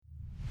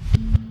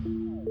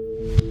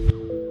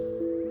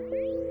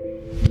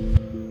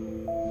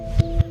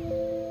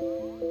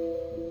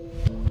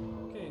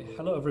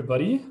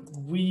everybody.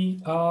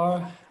 We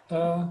are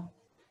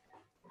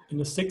in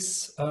the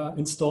sixth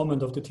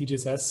installment of the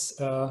TGSS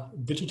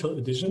digital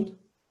edition,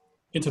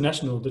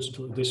 international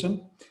digital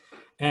edition.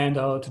 And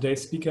our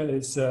today's speaker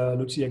is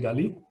Lucia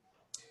Galli.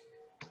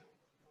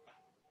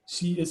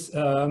 She is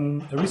a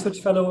research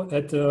fellow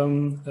at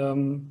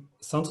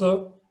Centre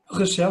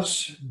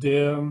Recherche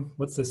de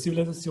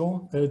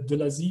Civilisation de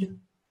l'Asie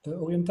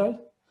Orientale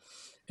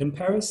in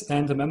Paris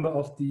and a member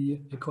of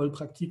the École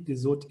Pratique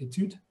des Hautes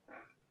Études,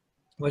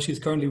 where she's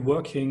currently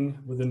working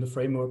within the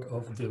framework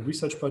of the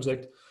research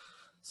project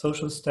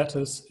Social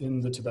Status in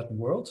the Tibetan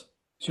World.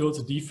 She holds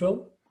a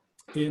DPhil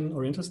in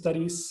Oriental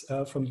Studies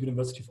from the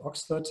University of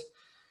Oxford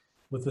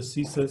with a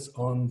thesis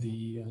on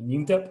the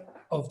Nyingtep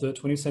of the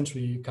 20th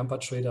century Khampa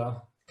trader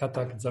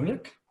Khatak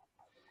Zamyak.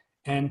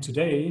 And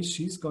today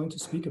she's going to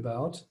speak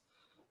about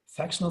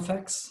factional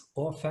facts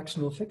or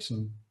factional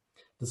fiction,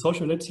 the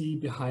sociality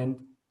behind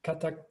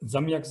Khatak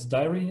Zamyak's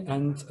diary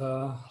and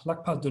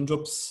Lakpa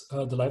Dönjop's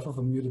The Life of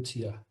a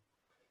Muleteer.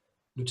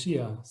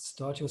 Lucia,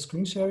 start your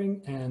screen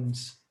sharing and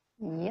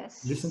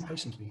listen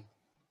patiently.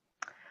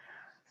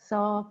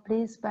 So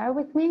please bear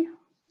with me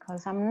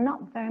because I'm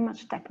not very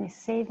much technically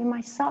savvy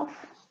myself.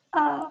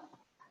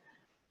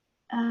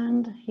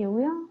 And here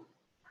we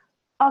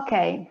are.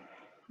 Okay,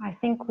 I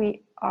think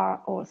we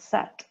are all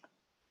set.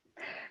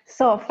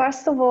 So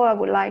first of all, I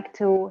would like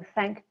to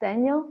thank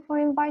Daniel for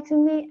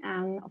inviting me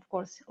and of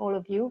course all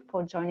of you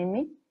for joining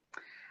me.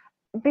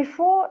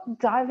 Before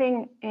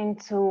diving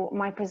into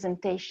my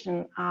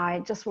presentation,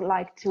 I just would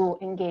like to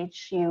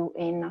engage you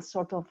in a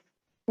sort of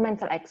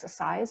mental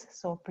exercise,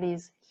 so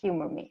please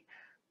humor me.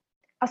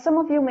 As some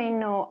of you may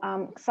know,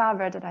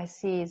 Xaver that I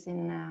see is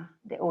in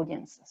the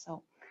audience.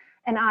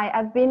 And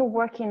I've been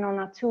working on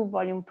a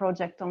 2-volume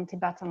project on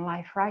Tibetan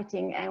life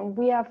writing, and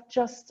we have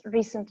just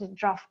recently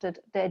drafted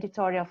the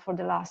editorial for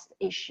the last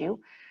issue,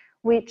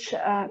 which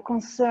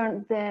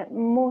concerned the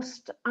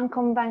most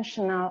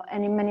unconventional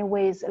and in many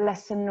ways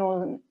lesser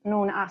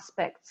known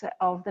aspects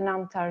of the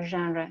Namtar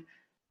genre,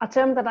 a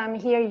term that I'm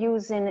here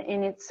using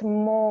in its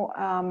more,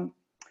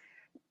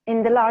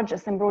 in the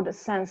largest and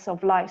broadest sense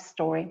of life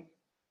story.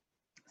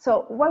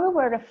 So while we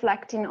were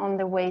reflecting on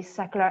the way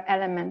secular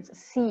elements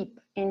seep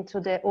into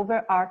the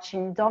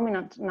overarching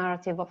dominant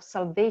narrative of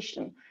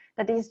salvation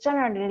that is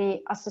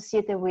generally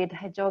associated with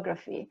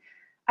hagiography,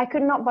 I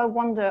could not but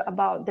wonder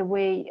about the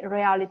way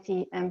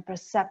reality and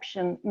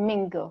perception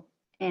mingle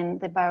in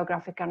the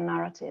biographical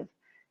narrative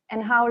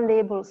and how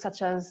labels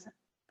such as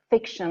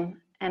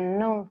fiction and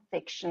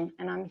non-fiction,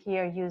 and I'm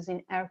here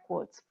using air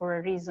quotes for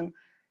a reason,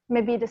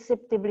 may be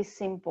deceptively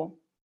simple.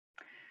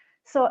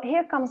 So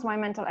here comes my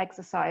mental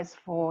exercise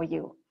for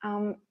you.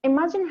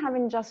 Imagine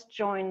having just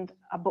joined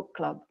a book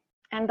club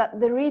and that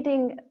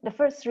the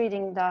first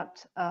reading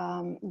that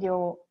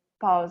your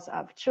pals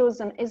have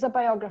chosen is a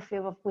biography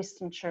of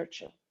Winston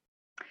Churchill.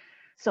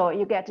 So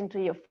you get into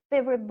your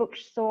favorite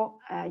bookstore,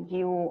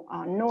 you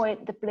know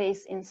the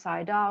place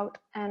inside out,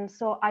 and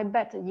so I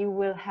bet you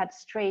will head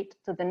straight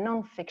to the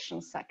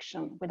non-fiction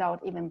section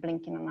without even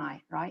blinking an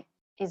eye, right?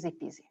 Easy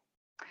peasy.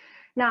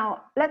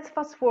 Now, let's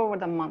fast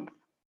forward a month.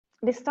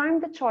 This time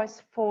the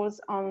choice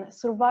falls on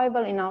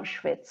Survival in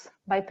Auschwitz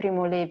by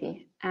Primo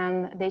Levi,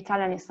 and the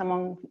Italianists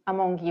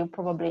among you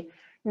probably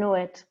know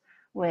it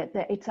with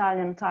the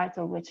Italian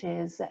title, which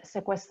is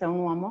Se questo è un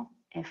uomo,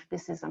 if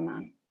this is a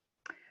man.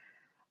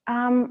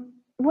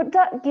 Would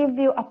that give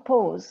you a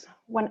pause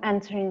when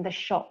entering the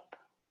shop,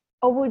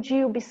 or would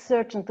you be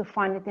certain to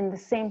find it in the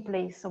same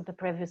place of the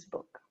previous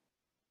book?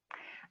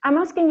 I'm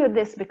asking you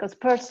this because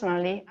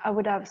personally, I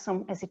would have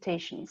some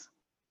hesitations.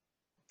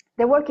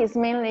 The work is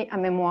mainly a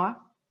memoir,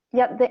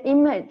 yet the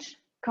image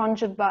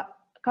conjured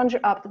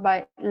up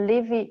by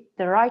Levi,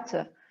 the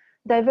writer,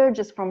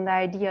 diverges from the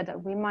idea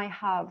that we might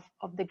have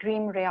of the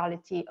grim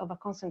reality of a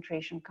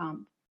concentration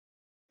camp.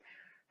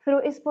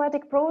 Through his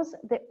poetic prose,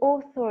 the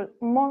author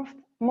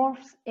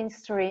morphs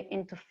history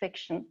into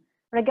fiction,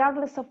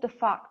 regardless of the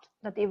fact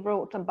that he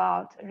wrote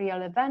about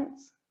real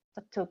events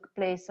that took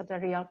place at a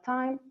real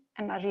time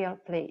and a real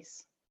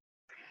place.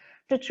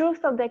 The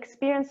truth of the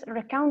experience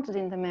recounted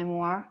in the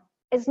memoir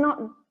is not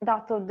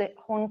that of the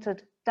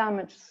haunted,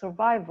 damaged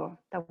survivor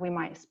that we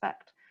might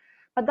expect,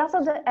 but that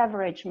of the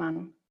average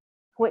man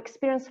who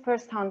experienced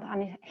firsthand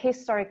an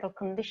historical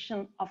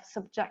condition of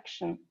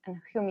subjection and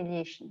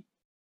humiliation.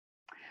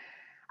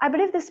 I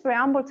believe this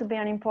preamble to be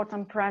an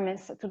important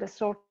premise to the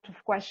sort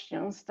of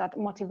questions that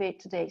motivate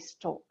today's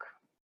talk.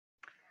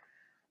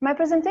 My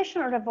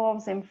presentation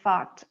revolves, in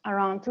fact,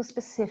 around 2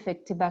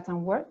 specific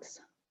Tibetan works,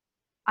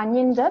 a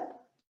Nyingtep,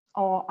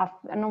 or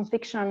a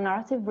non-fictional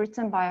narrative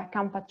written by a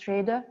Khampa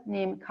trader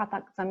named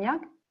Khatak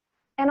Zamyak,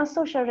 and a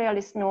social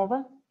realist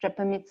novel,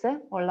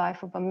 Drepmitse, or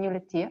Life of a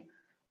Muleteer,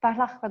 by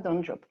Lakpa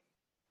Dönjop.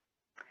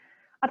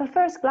 At a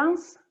first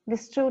glance,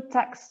 these 2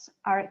 texts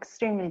are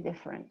extremely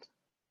different.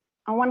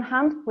 On one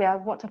hand, we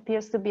have what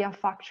appears to be a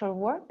factual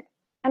work,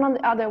 and on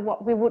the other,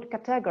 what we would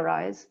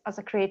categorize as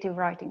a creative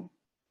writing.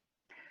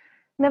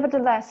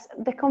 Nevertheless,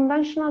 the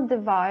conventional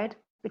divide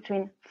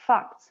between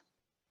facts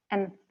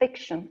and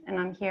fiction, and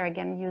I'm here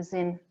again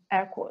using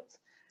air quotes,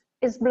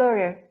 is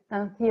blurrier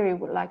than theory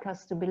would like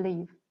us to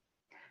believe,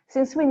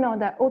 since we know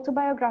that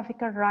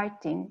autobiographical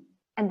writing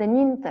and the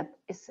Nyintep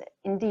is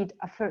indeed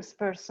a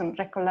first-person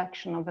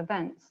recollection of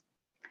events,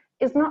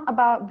 is not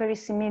about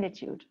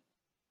verisimilitude.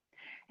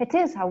 It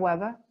is,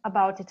 however,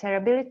 about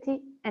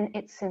iterability and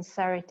its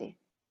sincerity.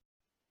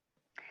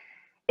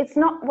 It's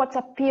not what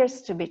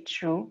appears to be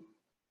true,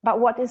 but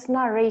what is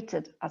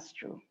narrated as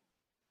true.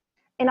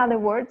 In other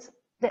words,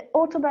 the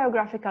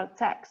autobiographical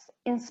text,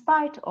 in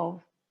spite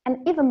of,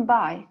 and even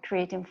by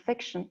creating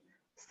fiction,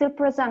 still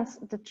presents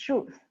the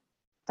truth,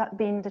 that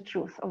being the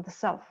truth of the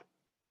self.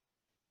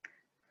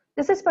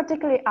 This is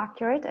particularly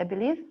accurate, I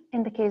believe,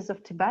 in the case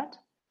of Tibet,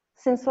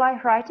 since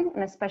life writing,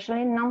 and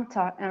especially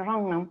Namtar and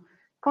Rangnam,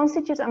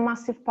 constitute a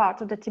massive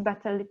part of the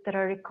Tibetan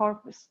literary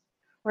corpus,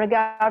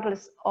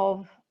 regardless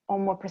of, or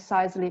more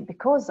precisely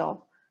because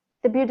of,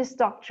 the Buddhist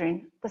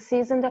doctrine that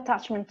sees in the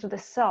attachment to the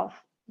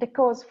self the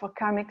cause for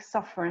karmic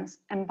sufferance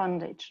and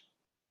bondage.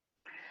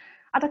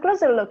 At a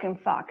closer look, in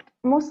fact,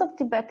 most of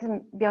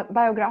Tibetan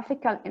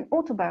biographical and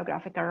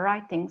autobiographical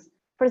writings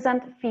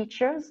present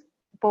features,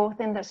 both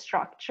in their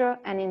structure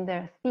and in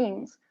their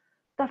themes,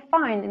 that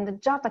find in the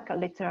Jataka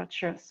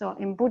literature, so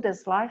in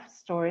Buddha's life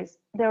stories,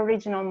 the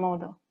original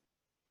model.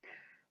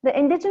 The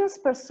indigenous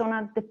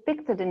persona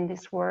depicted in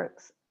these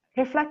works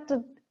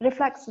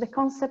reflects the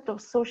concept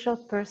of social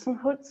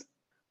personhoods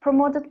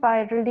promoted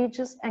by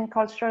religious and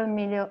cultural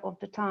milieu of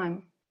the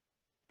time.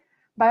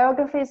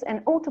 Biographies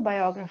and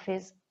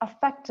autobiographies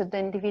affected the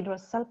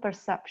individual's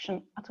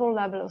self-perception at all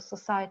levels of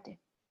society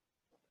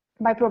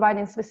by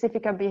providing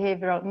specific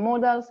behavioral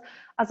models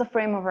as a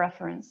frame of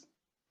reference.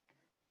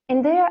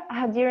 In their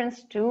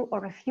adherence to or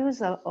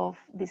refusal of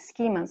these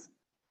schemas,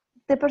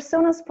 the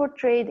personas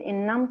portrayed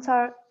in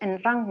Namtar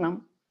and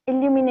Rangnam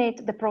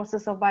illuminate the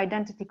process of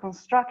identity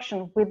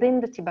construction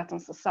within the Tibetan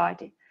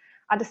society,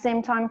 at the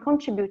same time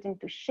contributing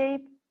to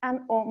shape and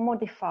or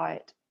modify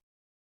it.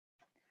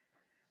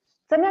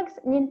 Zamyag's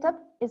Nyintep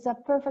is a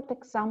perfect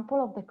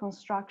example of the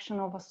construction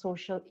of a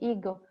social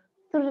ego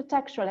through the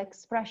textual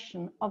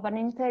expression of an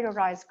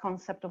interiorized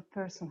concept of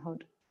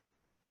personhood.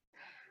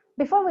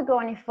 Before we go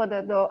any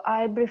further, though,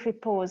 I'll briefly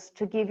pause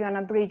to give you an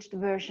abridged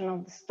version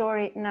of the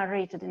story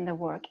narrated in the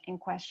work in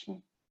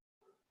question.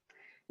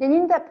 The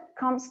Nyintep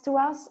comes to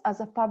us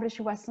as a published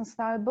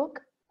Western-style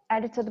book,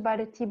 edited by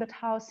the Tibet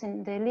House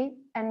in Delhi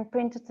and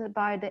printed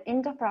by the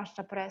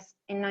Indraprastha Press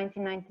in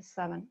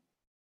 1997.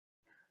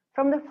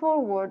 From the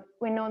foreword,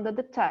 we know that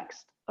the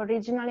text,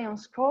 originally on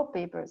scroll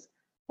papers,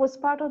 was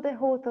part of the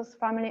author's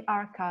family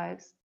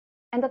archives,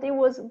 and that it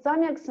was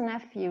Zamyag's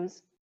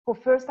nephews who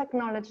first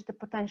acknowledged the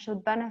potential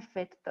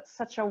benefit that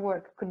such a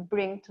work could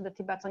bring to the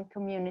Tibetan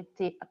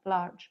community at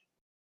large.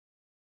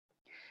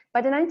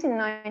 By the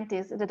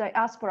 1990s, the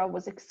diaspora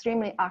was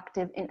extremely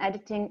active in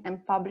editing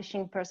and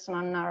publishing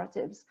personal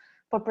narratives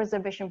for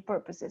preservation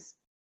purposes,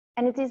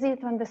 and it is easy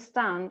to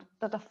understand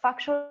that a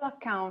factual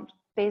account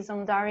based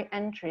on diary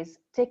entries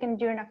taken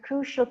during a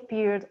crucial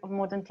period of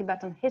modern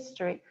Tibetan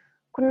history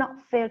could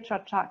not fail to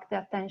attract the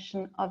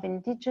attention of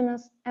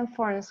indigenous and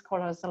foreign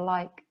scholars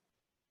alike.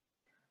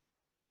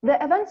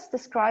 The events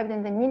described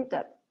in the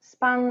Nyintep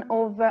span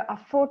over a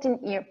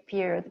 14-year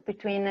period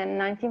between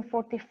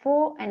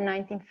 1944 and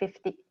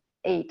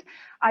 1958.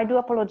 I do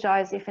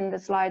apologize if in the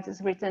slides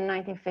it's written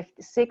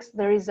 1956.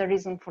 There is a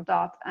reason for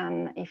that,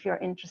 and if you're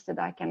interested,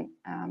 I can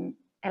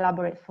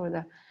elaborate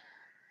further.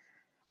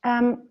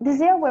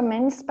 These years were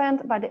mainly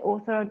spent by the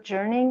author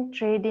journeying,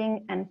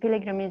 trading, and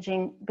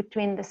pilgrimaging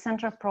between the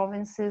central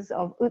provinces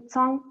of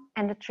Utsang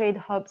and the trade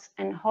hubs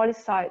and holy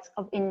sites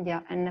of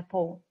India and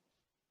Nepal.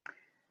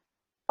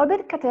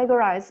 Albeit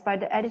categorized by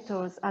the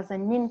editors as a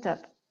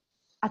Nyintep,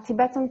 a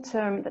Tibetan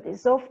term that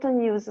is often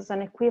used as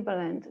an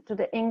equivalent to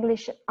the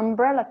English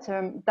umbrella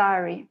term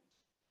diary,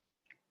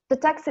 the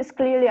text is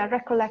clearly a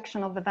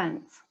recollection of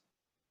events.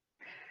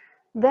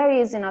 There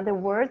is, in other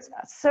words,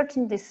 a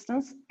certain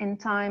distance in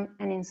time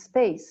and in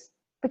space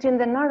between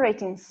the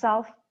narrating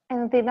self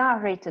and the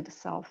narrated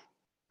self.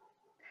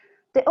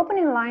 The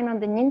opening line on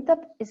the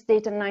Nyintep is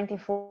dated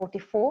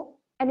 1944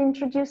 and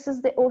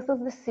introduces the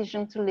author's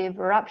decision to leave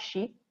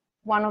Rapshi,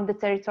 one of the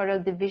territorial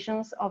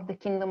divisions of the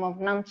Kingdom of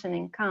Namchen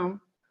in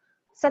Kham,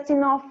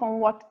 setting off on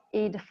what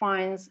he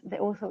defines, the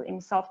author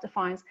himself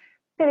defines,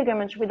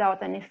 pilgrimage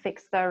without any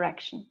fixed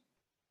direction.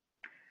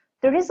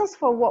 The reasons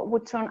for what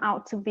would turn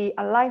out to be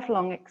a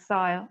lifelong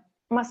exile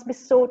must be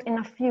sought in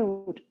a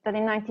feud that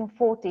in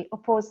 1940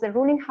 opposed the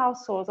ruling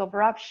households of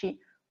Rapshi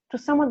to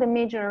some of the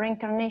major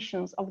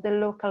reincarnations of the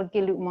local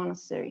Gelug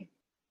monastery.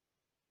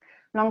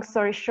 Long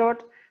story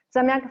short,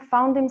 Zamyag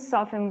found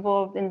himself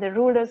involved in the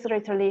ruler's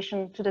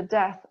retaliation to the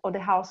death of the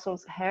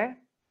household's heir,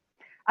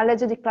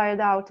 allegedly carried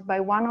out by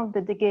one of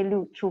the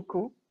Gelug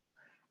Chuku.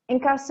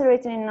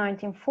 Incarcerated in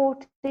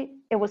 1940,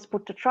 he was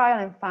put to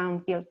trial and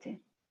found guilty.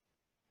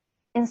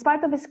 In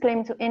spite of his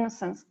claim to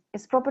innocence,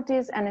 his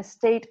properties and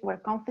estate were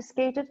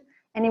confiscated,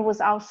 and he was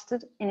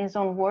ousted, in his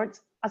own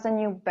words, as a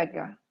new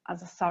beggar,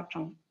 as a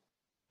sartang.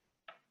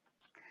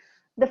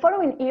 The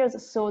following years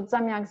saw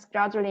Zamiax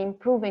gradually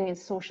improving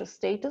his social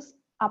status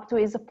up to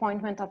his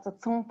appointment at the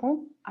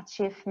Zongpong, a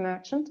chief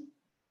merchant,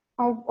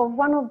 of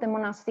one of the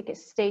monastic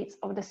estates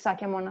of the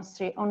Sakya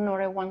monastery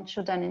Honore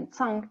Wanchoden in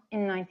Tsang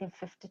in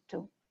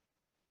 1952.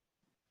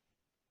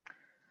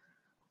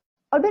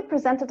 Albeit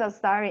presented as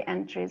diary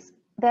entries,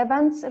 the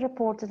events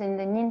reported in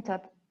the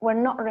Nyingtap were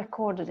not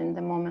recorded in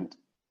the moment,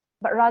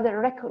 but rather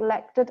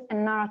recollected and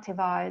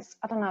narrativized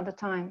at another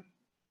time.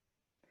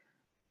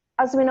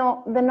 As we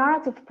know, the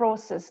narrative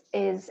process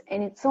is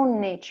in its own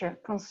nature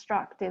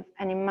constructive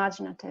and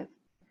imaginative.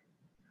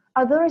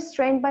 Although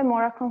restrained by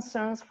moral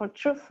concerns for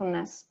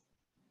truthfulness,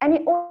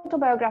 any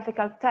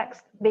autobiographical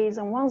text based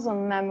on one's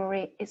own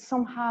memory is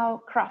somehow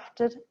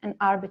crafted and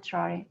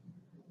arbitrary,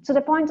 to the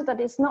point that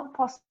it's not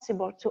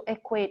possible to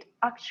equate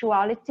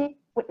actuality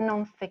with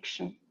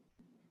non-fiction.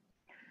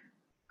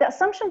 The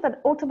assumption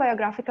that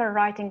autobiographical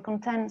writing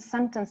contains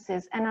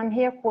sentences, and I'm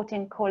here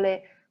quoting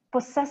Cole,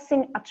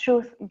 possessing a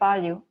truth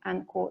value,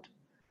 end quote,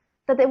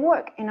 that the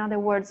work, in other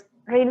words,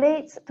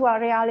 relates to a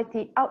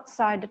reality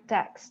outside the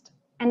text,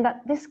 and that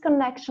this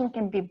connection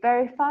can be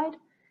verified,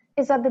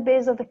 is at the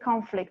base of the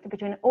conflict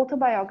between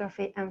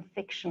autobiography and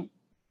fiction,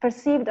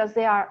 perceived as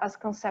they are as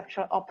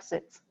conceptual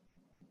opposites.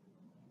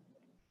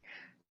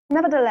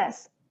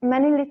 Nevertheless,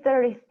 many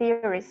literary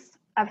theorists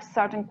have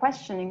started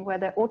questioning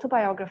whether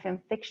autobiography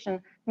and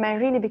fiction may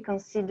really be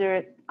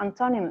considered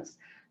antonymous,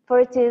 for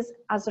it is,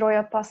 as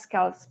Roya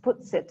Pascal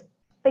puts it,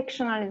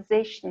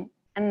 fictionalization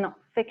and not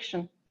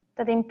fiction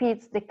that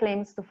impedes the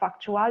claims to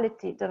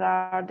factuality that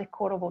are the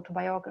core of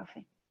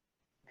autobiography.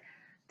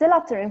 The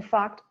latter, in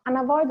fact,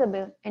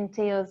 unavoidably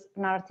entails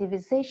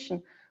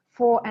narrativization,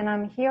 for, and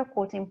I'm here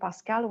quoting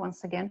Pascal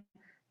once again,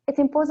 it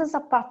imposes a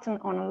pattern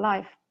on a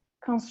life,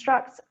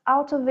 constructs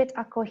out of it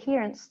a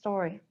coherent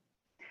story.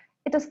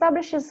 It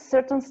establishes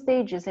certain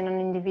stages in an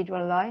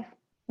individual life,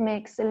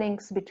 makes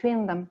links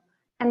between them,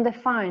 and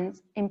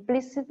defines,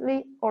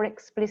 implicitly or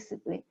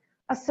explicitly,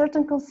 a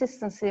certain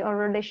consistency or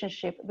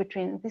relationship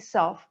between the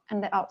self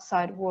and the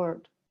outside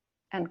world,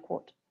 end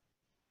quote.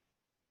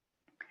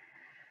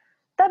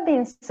 That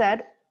being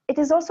said, it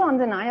is also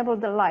undeniable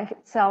that life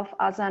itself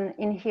has an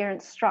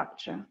inherent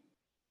structure.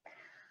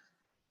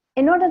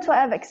 In order to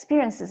have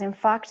experiences, in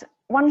fact,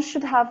 one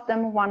should have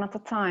them one at a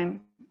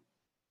time.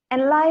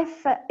 And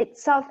life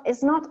itself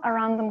is not a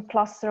random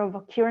cluster of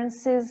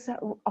occurrences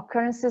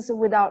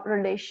without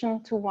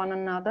relation to one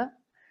another,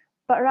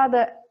 but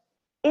rather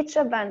each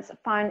event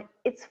finds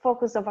its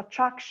focus of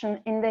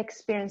attraction in the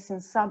experiencing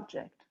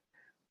subject,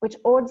 which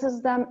orders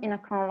them in a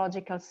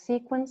chronological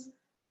sequence,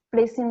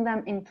 placing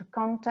them into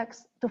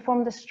context to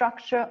form the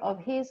structure of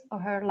his or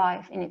her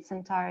life in its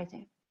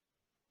entirety.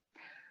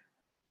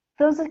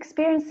 Those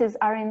experiences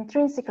are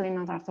intrinsically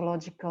not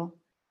ontological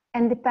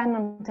and depend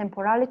on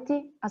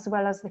temporality as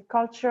well as the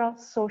cultural,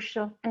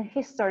 social, and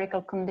historical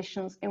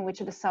conditions in which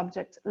the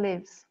subject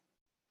lives.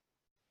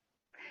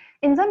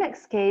 In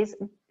Zamiak's case,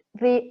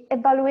 the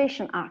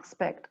evaluation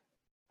aspect,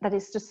 that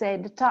is to say,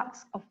 the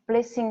task of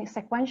placing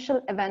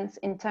sequential events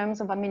in terms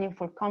of a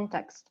meaningful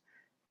context,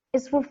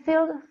 is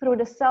fulfilled through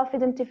the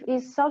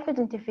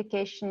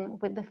self-identification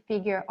with the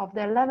figure of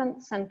the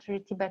 11th century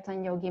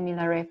Tibetan yogi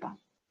Milarepa.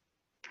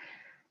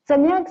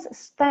 Zamiak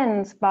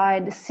stands by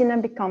the sinner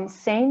becomes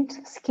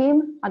saint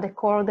scheme at the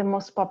core of the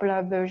most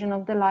popular version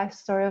of the life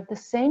story of the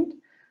saint,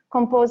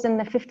 composed in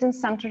the 15th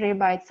century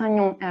by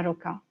Tsangyon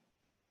Eruka.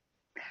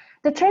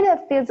 The trader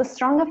feels a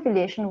strong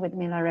affiliation with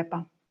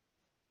Milarepa.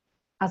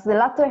 As the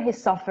latter, he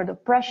suffered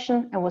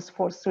oppression and was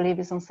forced to leave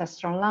his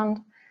ancestral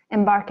land,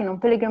 embarking on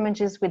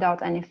pilgrimages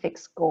without any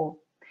fixed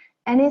goal.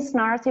 And his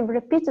narrative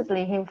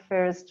repeatedly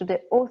infers to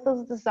the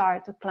author's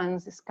desire to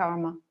cleanse his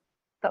karma,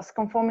 thus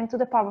conforming to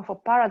the powerful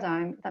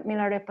paradigm that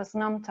Milarepa's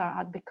Namtar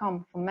had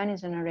become for many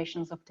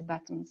generations of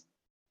Tibetans.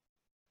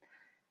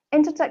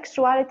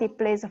 Intertextuality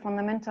plays a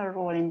fundamental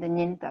role in the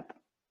Nyingtap.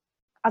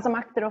 As a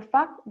matter of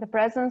fact, the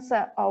presence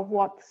of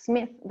what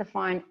Smith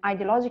defined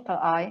ideological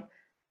I,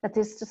 that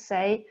is to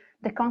say,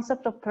 the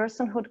concept of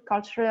personhood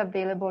culturally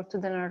available to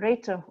the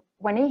narrator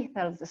when he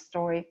tells the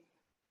story,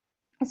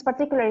 is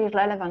particularly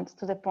relevant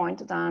to the point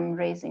that I'm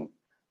raising.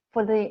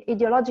 For the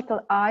ideological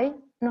I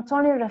not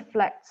only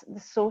reflects the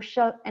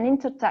social and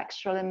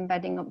intertextual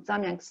embedding of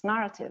Zamiak's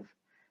narrative,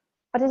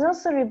 but it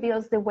also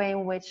reveals the way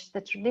in which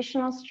the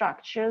traditional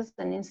structures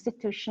and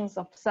institutions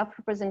of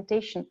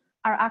self-representation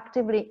are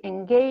actively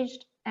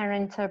engaged and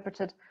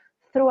reinterpreted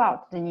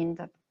throughout the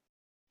Nyingtap.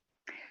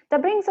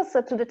 That brings us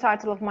to the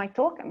title of my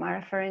talk. Am I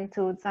referring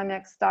to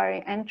Zamiak's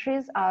diary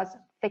entries as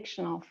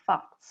fictional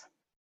facts?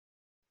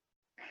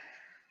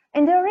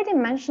 In the already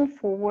mentioned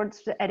foreword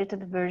to the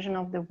edited version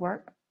of the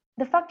work,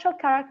 the factual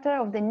character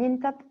of the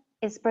Nyingtap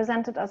is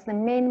presented as the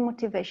main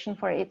motivation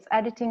for its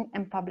editing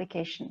and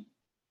publication.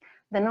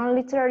 The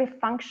non-literary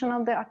function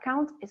of the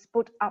account is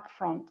put up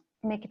front,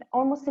 making it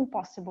almost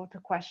impossible to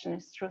question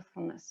its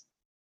truthfulness.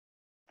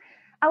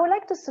 I would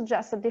like to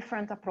suggest a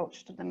different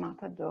approach to the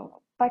matter,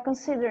 though, by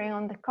considering,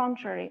 on the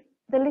contrary,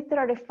 the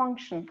literary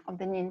function of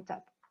the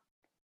Nyingtap.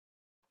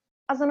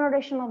 As a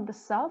narration of the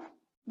self,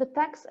 the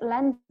text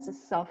lends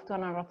itself to a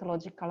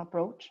narratological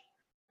approach,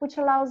 which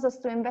allows us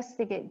to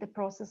investigate the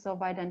process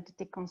of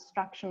identity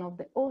construction of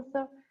the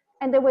author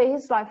and the way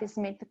his life is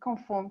made to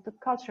conform to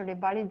culturally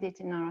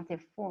validated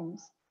narrative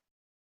forms.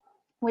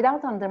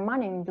 Without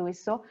undermining doing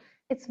so,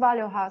 its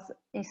value has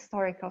a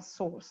historical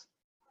source.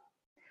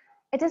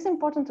 It is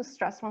important to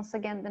stress once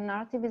again that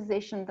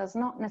narrativization does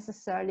not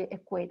necessarily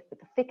equate with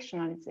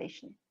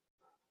fictionalization.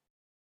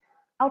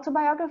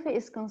 Autobiography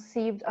is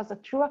conceived as a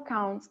true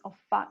account of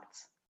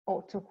facts,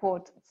 or to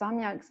quote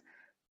Zamiags,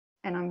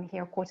 and I'm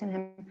here quoting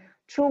him,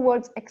 true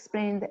words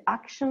explaining the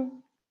actions,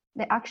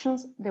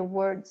 the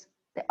words,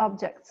 the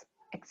objects,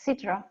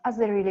 etc., as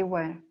they really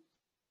were,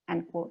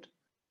 end quote.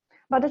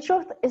 But the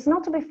truth is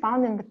not to be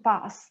found in the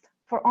past,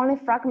 for only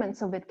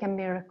fragments of it can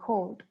be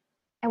recalled,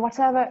 and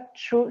whatever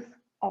truth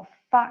or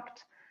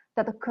fact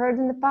that occurred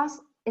in the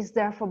past is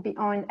therefore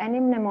beyond any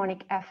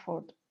mnemonic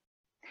effort.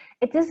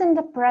 It is in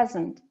the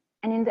present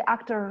and in the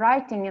act of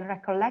writing and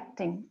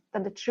recollecting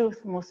that the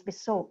truth must be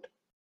sought.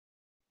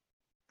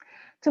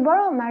 To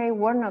borrow Mary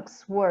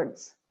Warnock's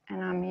words,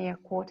 and I'm here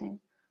quoting,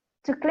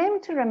 to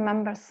claim to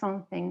remember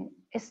something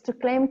is to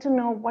claim to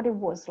know what it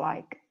was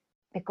like,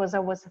 because I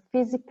was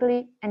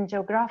physically and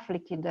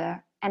geographically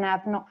there, and I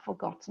have not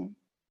forgotten.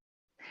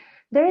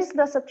 There is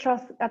thus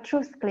a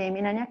truth claim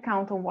in any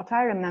account of what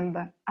I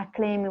remember, a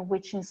claim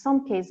which in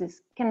some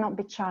cases cannot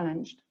be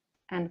challenged,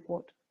 end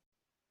quote.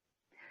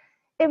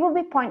 It would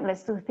be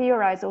pointless to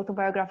theorize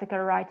autobiographical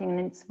writing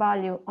and its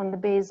value on the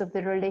basis of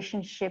the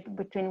relationship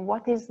between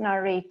what is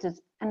narrated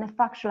and the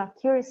factual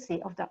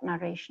accuracy of that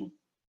narration.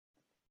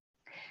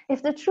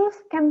 If the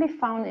truth can be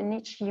found in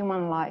each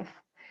human life,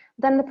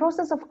 then the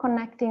process of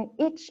connecting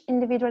each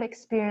individual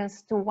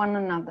experience to one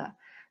another,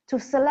 to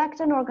select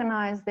and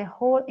organize the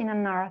whole in a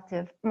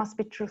narrative, must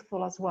be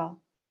truthful as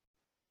well.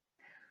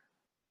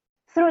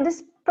 Through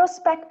this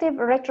prospective,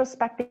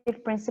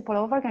 retrospective principle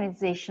of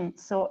organization,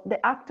 so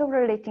the act of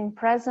relating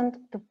present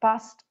to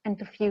past and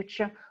to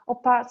future,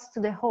 or parts to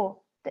the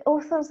whole, the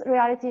author's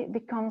reality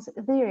becomes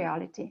the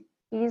reality,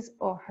 his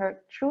or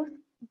her truth,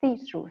 the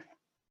truth.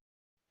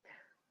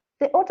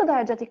 The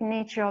autodiegetic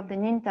nature of the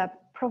Nintab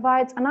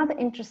provides another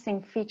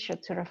interesting feature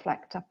to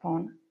reflect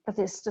upon, that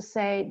is to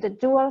say, the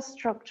dual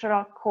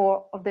structural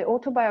core of the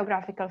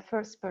autobiographical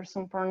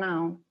first-person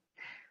pronoun,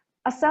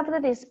 a self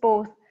that is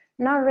both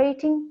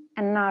narrating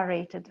and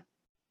narrated.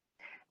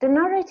 The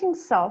narrating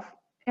self,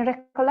 in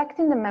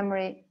recollecting the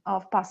memory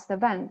of past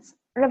events,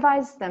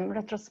 revises them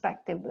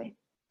retrospectively,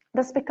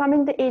 thus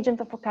becoming the agent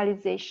of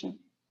focalization,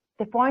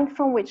 the point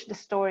from which the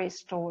story is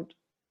stored.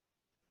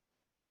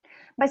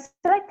 By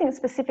selecting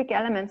specific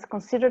elements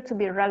considered to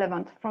be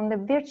relevant from the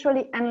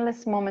virtually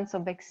endless moments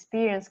of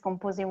experience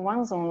composing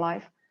one's own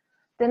life,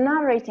 the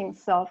narrating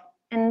self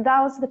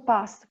endows the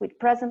past with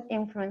present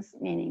influence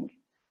meaning,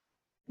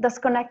 thus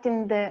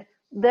connecting the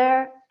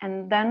there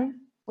and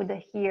then with the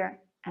here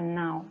and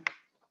now.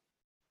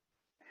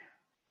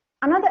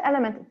 Another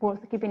element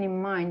worth keeping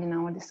in mind in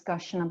our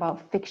discussion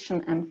about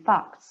fiction and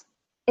facts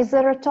is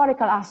the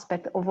rhetorical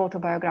aspect of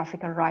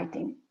autobiographical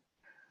writing.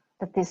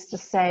 That is to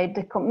say,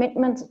 the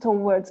commitment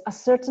towards a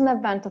certain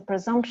event of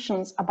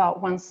presumptions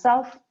about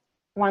oneself,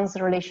 one's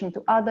relation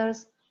to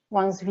others,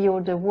 one's view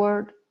of the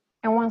world,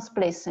 and one's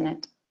place in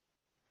it.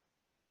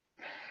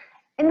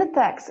 In the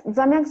text,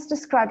 Zamiags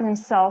described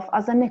himself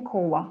as a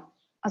Nekowa,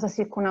 as a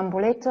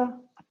circumambulator,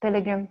 a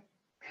pilgrim,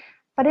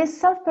 but his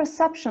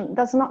self-perception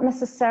does not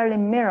necessarily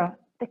mirror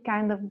the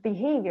kind of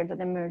behavior that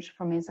emerged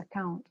from his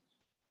account,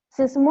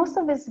 since most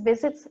of his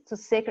visits to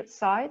sacred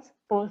sites,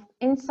 both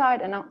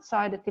inside and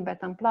outside the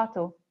Tibetan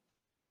plateau,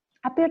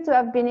 appear to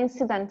have been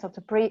incidental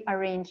to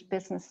pre-arranged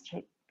business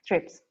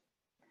trips.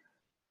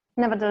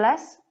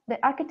 Nevertheless, the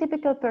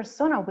archetypical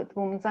persona with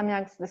whom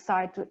Zamiags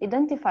decided to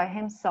identify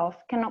himself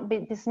cannot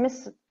be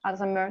dismissed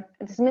as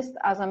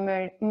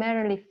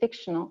merely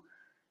fictional.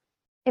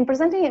 In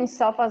presenting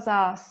himself as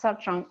a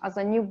satrang, as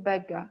a new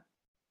beggar,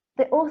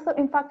 the author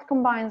in fact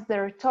combines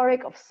the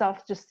rhetoric of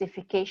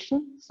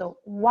self-justification, so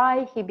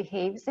why he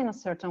behaves in a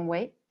certain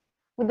way,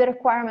 with the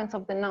requirements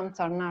of the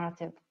Namtar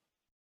narrative.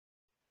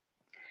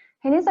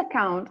 In his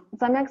account,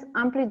 Zamiags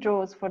amply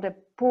draws for the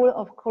pool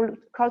of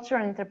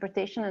cultural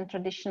interpretation and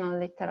traditional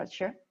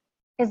literature,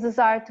 his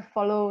desire to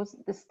follow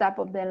the step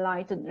of the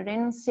enlightened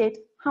renunciate,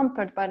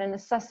 hampered by the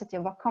necessity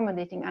of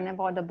accommodating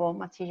unavoidable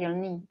material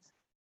needs.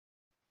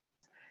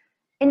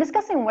 In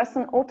discussing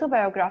Western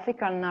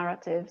autobiographical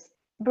narratives,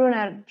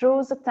 Brunner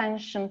draws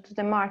attention to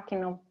the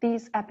marking of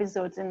these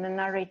episodes in the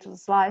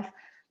narrator's life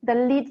that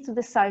lead to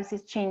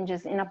decisive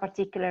changes in a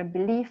particular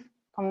belief,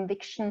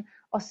 conviction,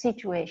 or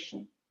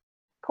situation,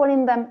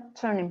 calling them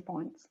turning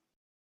points.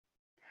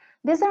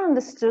 These are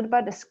understood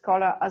by the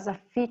scholar as a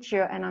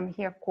feature, and I'm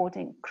here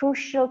quoting,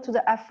 crucial to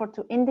the effort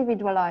to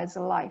individualize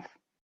life,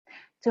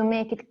 to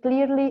make it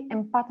clearly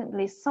and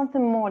patently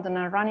something more than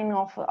a running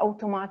off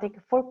automatic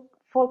folk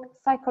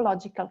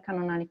psychological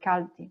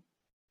canonicality.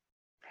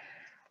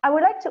 I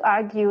would like to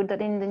argue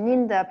that in the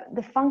Nindab,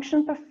 the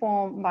function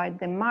performed by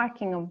the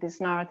marking of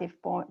this narrative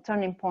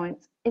turning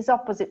point is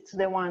opposite to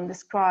the one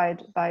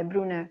described by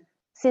Brunner,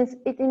 since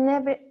it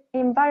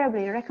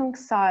invariably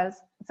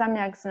reconciles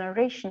Zamiak's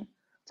narration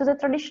to the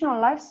traditional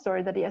life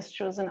story that he has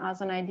chosen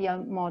as an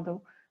ideal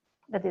model,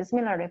 that is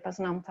Milarepa's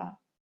Namtar.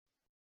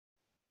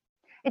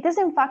 It is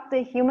in fact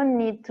the human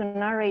need to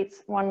narrate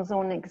one's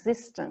own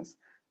existence,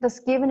 thus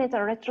giving it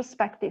a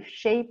retrospective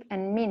shape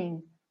and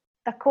meaning,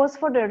 that calls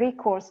for the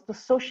recourse to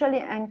socially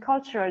and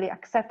culturally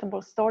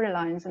acceptable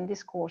storylines and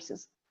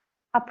discourses,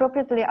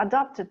 appropriately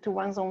adapted to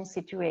one's own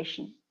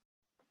situation.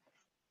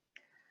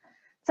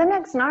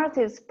 Zamiak's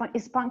narrative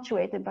is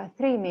punctuated by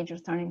 3 major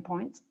turning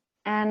points,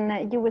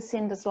 and you will see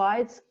in the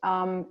slides,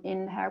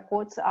 in her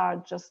quotes are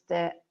just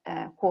the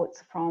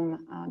quotes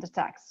from the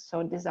text,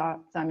 so these are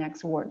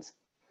Zamiak's words.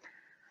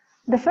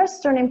 The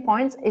first turning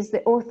point is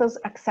the author's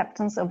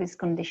acceptance of his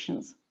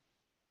conditions.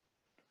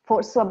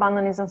 Forced to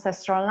abandon his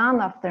ancestral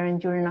land after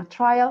enduring a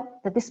trial,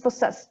 the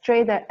dispossessed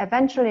trader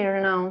eventually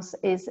renounced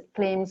his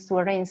claims to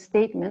a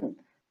reinstatement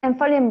and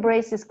fully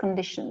embraced his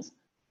conditions,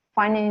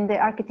 finding in the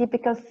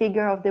archetypical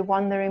figure of the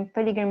wandering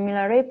pilgrim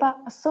Milarepa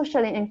a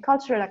socially and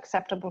culturally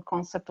acceptable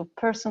concept of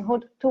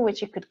personhood to which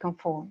he could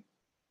conform.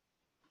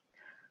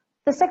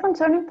 The second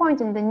turning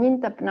point in the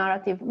Nyintap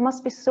narrative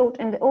must be sought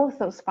in the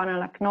author's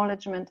final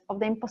acknowledgement of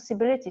the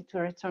impossibility to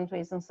return to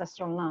his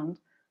ancestral land.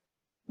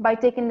 By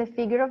taking the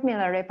figure of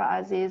Milarepa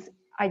as his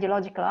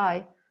ideological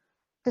eye,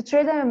 the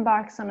trader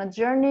embarks on a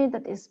journey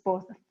that is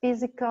both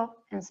physical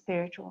and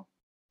spiritual.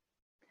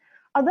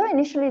 Although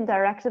initially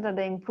directed at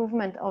the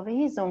improvement of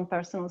his own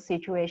personal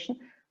situation,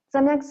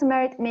 Zamiak's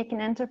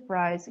merit-making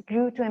enterprise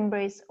grew to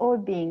embrace all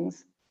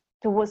beings,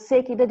 towards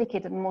which he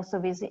dedicated most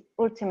of his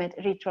ultimate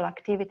ritual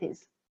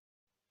activities.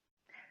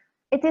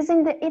 It is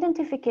in the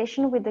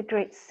identification with the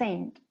great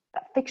saint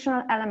that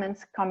fictional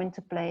elements come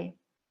into play.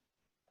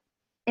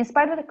 In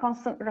spite of the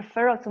constant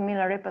referral to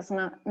Milarepa's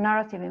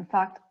narrative, in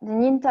fact, the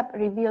Nyintap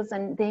reveals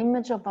the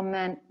image of a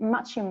man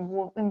much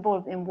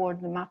involved in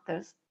worldly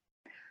matters.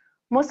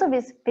 Most of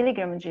his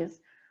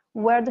pilgrimages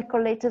were the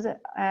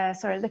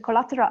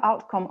collateral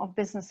outcome of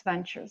business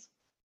ventures.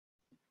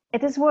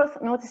 It is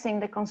worth noticing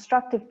the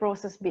constructive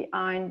process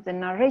behind the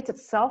narrated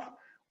self,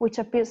 which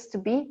appears to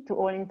be, to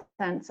all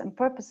intents and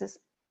purposes,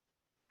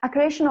 a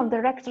creation of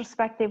the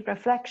retrospective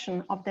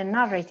reflection of the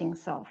narrating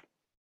self.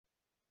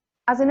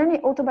 As in any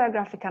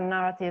autobiographical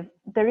narrative,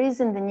 there is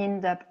in the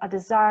Nyintap a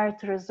desire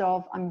to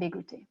resolve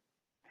ambiguity,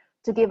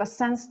 to give a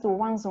sense to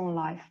one's own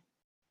life,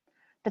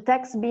 the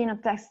text being a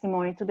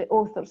testimony to the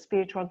author's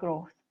spiritual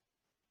growth.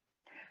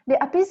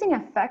 The appeasing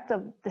effect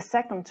of the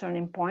second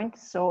turning point,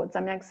 so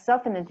Zamiak's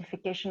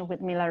self-identification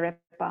with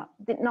Milarepa,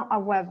 did not,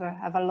 however,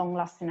 have a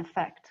long-lasting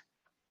effect.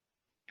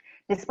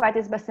 Despite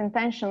his best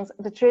intentions,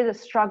 the trader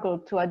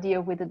struggled to adhere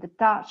with the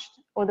detached,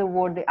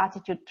 otherworldly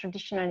attitude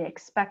traditionally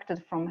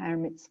expected from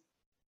hermits.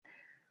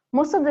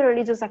 Most of the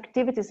religious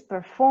activities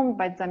performed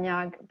by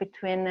Zamiak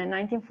between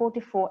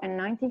 1944 and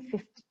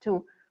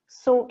 1952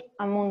 sought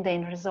a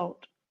mundane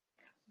result: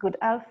 good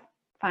health,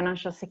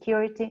 financial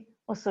security,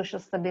 or social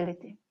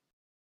stability.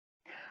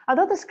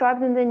 Although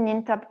described in the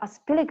Nyintap as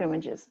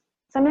pilgrimages,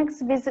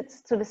 Zamiak's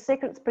visits to the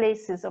sacred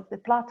places of the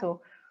plateau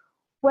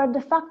were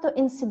de facto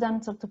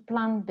incidental to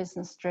planned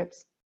business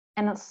trips,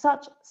 and as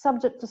such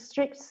subject to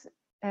strict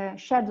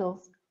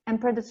schedules and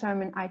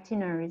predetermined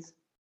itineraries.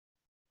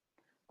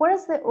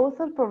 Whereas the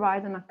author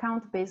provides an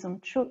account based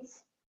on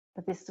truths,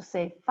 that is to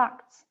say,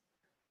 facts,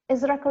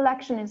 his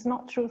recollection is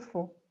not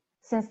truthful,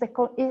 since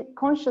it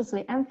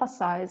consciously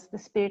emphasizes the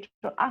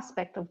spiritual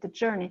aspect of the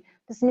journey,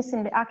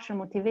 dismissing the actual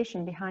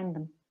motivation behind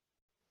them.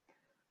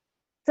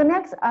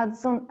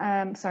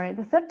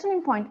 The third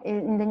turning point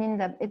in the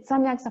Nyintap is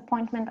Zamiak's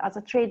appointment as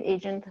a trade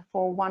agent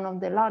for one of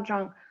the large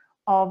rank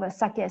of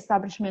Sakya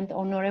establishment,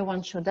 Honore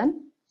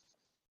Wanchoden,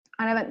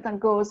 an event that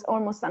goes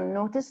almost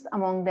unnoticed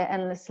among the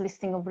endless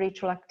listing of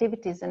ritual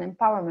activities and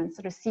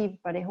empowerments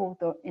received by the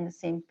author in the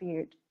same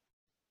period.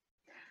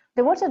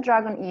 The Water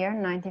Dragon Year,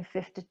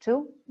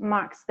 1952,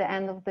 marks the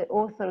end of the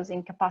author's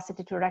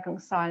incapacity to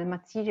reconcile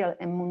material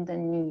and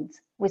mundane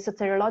needs with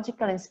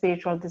soteriological and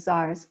spiritual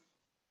desires.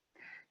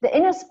 The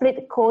inner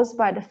split caused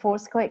by the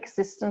forced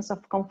coexistence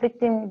of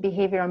conflicting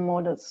behavioral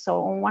models.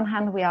 So on one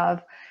hand, we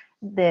have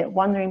the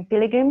wandering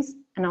pilgrims,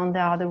 and on the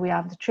other, we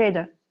have the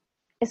trader,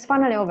 is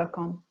finally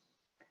overcome.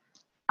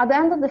 At the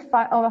end of a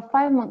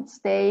 5-month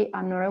stay at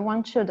Honore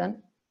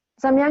Wanchoden,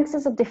 Zamiak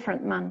is a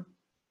different man.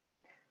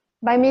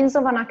 By means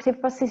of an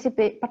active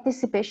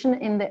participation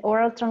in the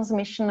oral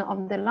transmission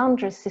of the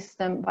laundry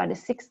system by the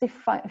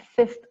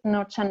 65th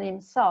Norchen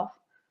himself,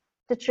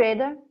 the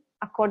trader,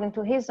 according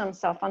to his own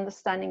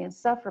self-understanding and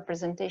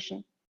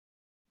self-representation,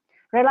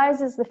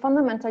 realizes the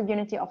fundamental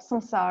unity of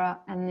samsara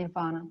and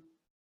nirvana.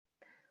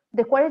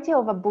 The quality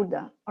of a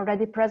Buddha,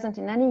 already present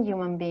in any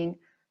human being,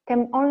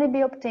 can only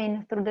be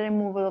obtained through the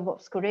removal of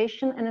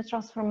obscuration and the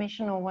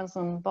transformation of one's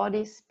own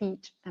body,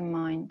 speech, and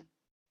mind.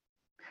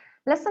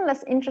 Less and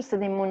less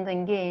interested in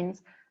mundane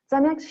gains,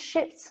 Zamiak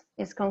shifts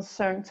his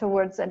concern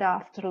towards the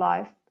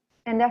afterlife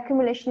and the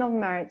accumulation of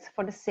merits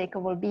for the sake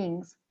of all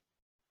beings.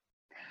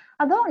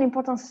 Although an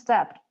important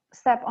step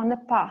on the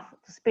path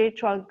to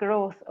spiritual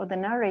growth of the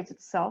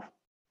narrated self,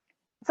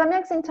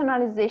 Zamyag's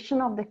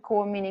internalization of the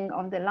core meaning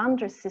of the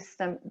laundry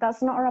system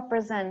does not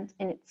represent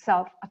in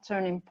itself a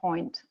turning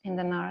point in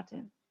the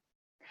narrative.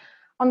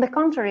 On the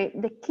contrary,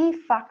 the key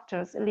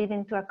factors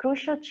leading to a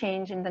crucial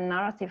change in the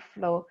narrative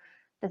flow,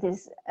 that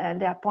is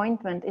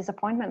appointment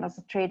as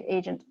a trade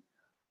agent,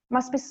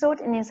 must be sought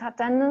in his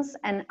attendance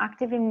and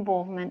active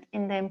involvement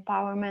in the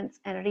empowerment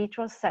and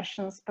ritual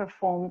sessions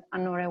performed at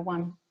Nore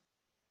 1.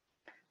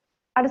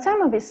 At the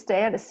time of his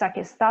stay at the Saki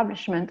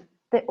establishment,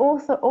 the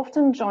author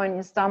often joined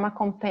his Dharma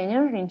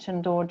companion,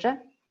 Rinchen Dorje,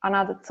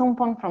 another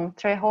Tsumpon from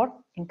Trehor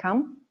in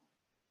Kham,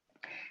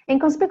 in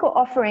conspicuous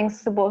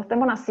offerings to both the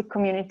monastic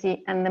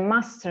community and the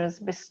masters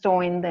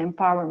bestowing the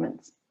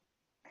empowerments.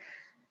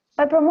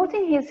 By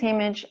promoting his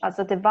image as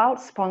a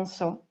devout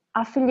sponsor,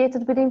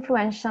 affiliated with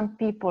influential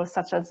people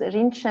such as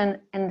Rinchen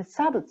and the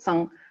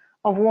Sadhutsang,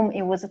 of whom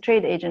he was a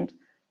trade agent,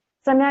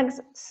 Zamyag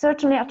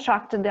certainly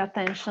attracted the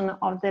attention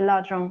of the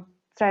Ladrong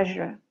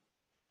treasurer.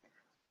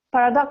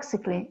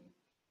 Paradoxically,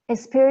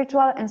 his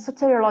spiritual and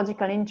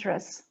soteriological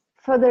interests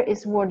further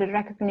his worthy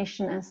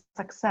recognition and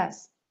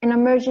success in a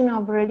merging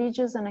of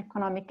religious and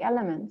economic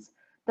elements,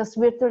 thus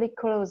virtually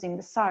closing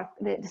the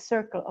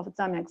circle of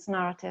Zamyag's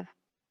narrative.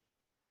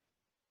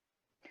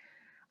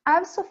 I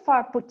have so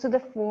far put to the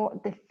fore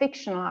the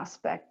fictional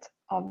aspect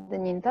of the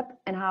Nyingtap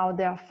and how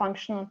they are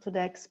functional to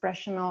the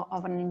expression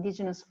of an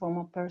indigenous form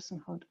of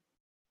personhood.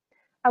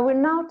 I will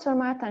now turn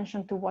my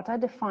attention to what I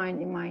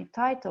defined in my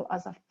title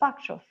as a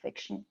factual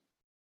fiction,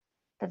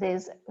 that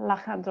is,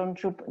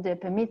 L'Archadronjoup de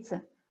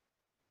Pemitze,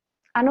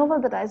 a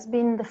novel that has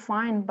been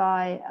defined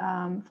by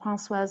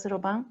Françoise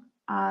Robin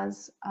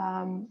as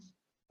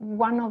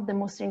one of the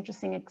most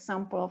interesting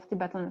examples of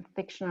Tibetan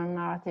fictional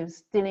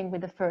narratives dealing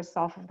with the first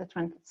half of the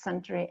 20th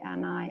century,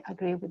 and I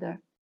agree with her.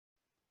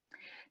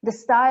 The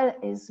style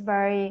is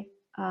very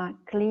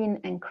clean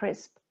and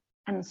crisp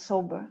and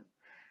sober,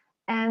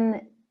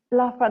 and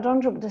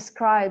L'Archadronjoup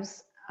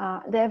describes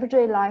the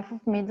everyday life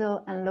of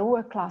middle and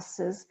lower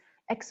classes,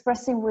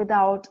 expressing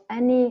without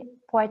any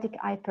poetic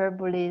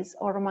hyperboles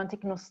or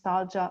romantic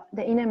nostalgia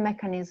the inner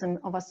mechanism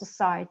of a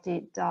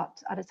society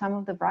that at the time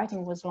of the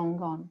writing was long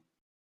gone.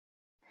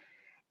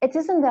 It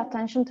is in the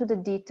attention to the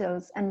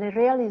details and the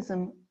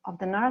realism of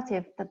the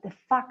narrative that the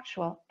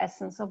factual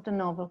essence of the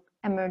novel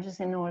emerges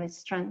in all its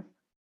strength.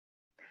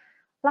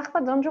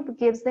 L'Archadronjoup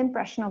gives the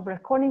impression of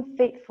recording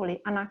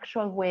faithfully an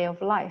actual way of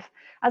life,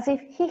 as if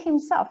he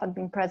himself had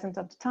been present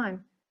at the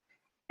time,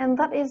 and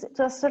that is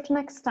to a certain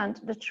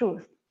extent the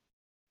truth.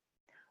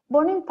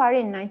 Born in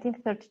Paris in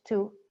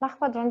 1932,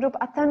 L'Archadronjoup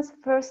attends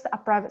first a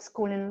private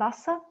school in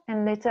Lhasa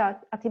and later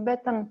a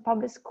Tibetan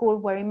public school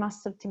where he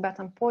mastered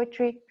Tibetan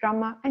poetry,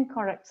 grammar, and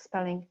correct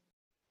spelling.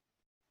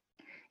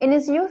 In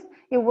his youth,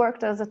 he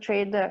worked as a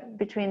trader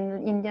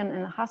between Indian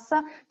and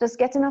Lhasa, thus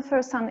getting a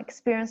first-hand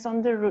experience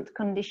on the root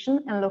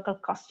condition and local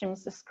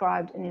costumes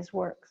described in his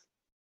works.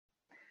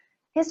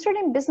 His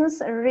trading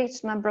business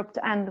reached an abrupt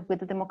end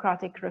with the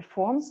democratic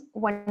reforms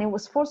when he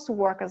was forced to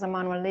work as a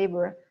manual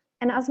laborer,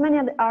 and as many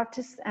other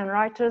artists and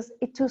writers,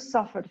 it too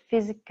suffered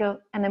physical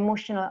and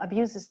emotional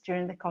abuses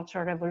during the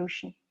Cultural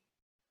Revolution.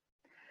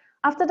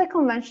 After the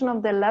convention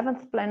of the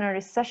 11th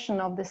plenary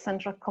session of the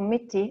Central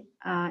Committee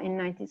in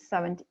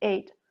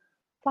 1978,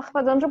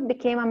 L'Archadronjoup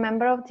became a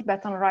member of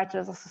Tibetan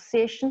Writers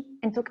Association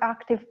and took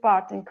active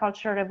part in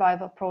cultural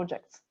revival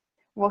projects,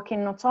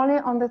 working not only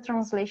on the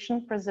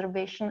translation,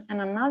 preservation,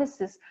 and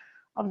analysis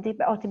of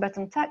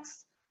Tibetan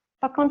texts,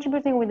 but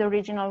contributing with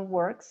original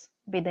works,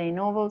 be they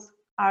novels,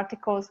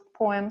 articles,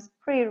 poems,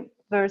 free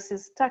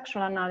verses,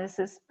 textual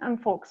analysis, and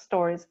folk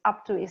stories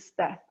up to his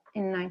death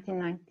in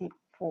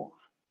 1994.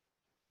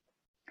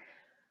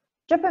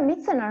 Dröpe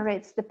Mitze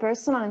narrates the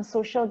personal and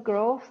social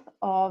growth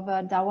of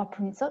Dawa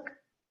Phuntsok,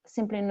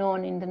 simply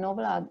known in the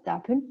novel as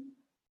Dapun,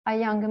 a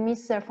young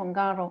miser from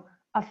Garo,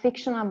 a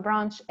fictional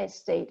branch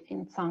estate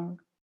in Tsang.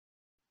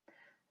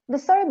 The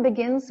story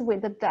begins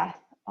with the death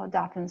of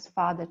Dapun's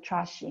father,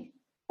 Trashi,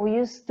 who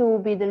used to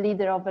be the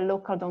leader of the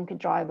local donkey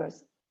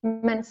drivers,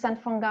 men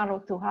sent from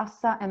Garo to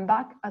Lhasa and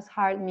back as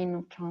hired means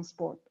of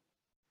transport.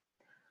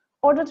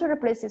 Ordered to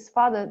replace his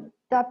father,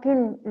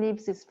 Dapun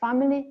leaves his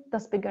family,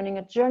 thus beginning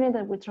a journey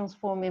that will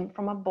transform him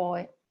from a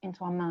boy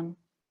into a man.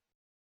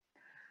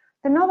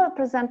 The novel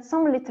presents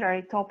some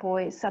literary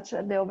topoe, such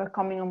as the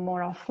overcoming of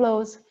moral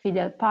flaws,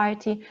 filial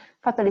piety,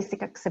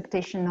 fatalistic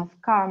acceptation of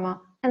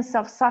karma, and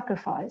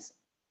self-sacrifice.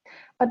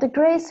 But the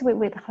grace with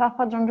which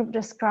L'Archadronjoup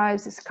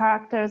describes his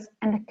characters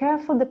and the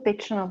careful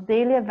depiction of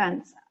daily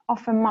events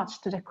offer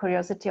much to the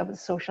curiosity of the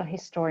social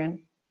historian.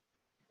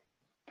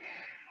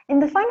 In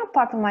the final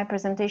part of my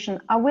presentation,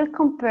 I will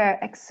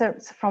compare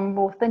excerpts from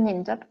both the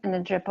Nyingtap and the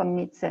Dröpe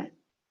Mitze.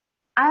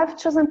 I have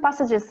chosen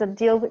passages that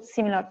deal with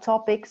similar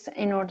topics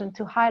in order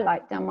to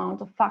highlight the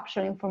amount of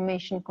factual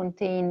information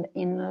contained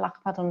in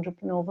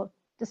L'Archadronjoup novel,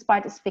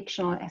 despite its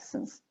fictional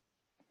essence.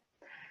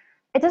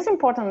 It is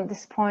important at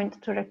this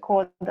point to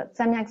recall that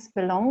Zamyag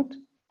belonged,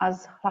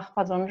 as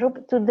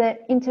L'Archadronjoup, to the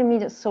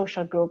intermediate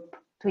social group,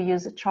 to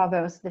use a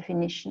Travers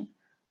definition,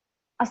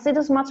 a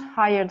status much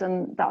higher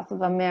than that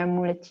of a mere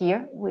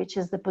muleteer, which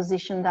is the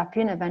position that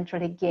Pune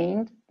eventually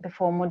gained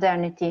before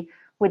modernity,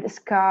 with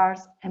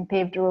scars and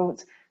paved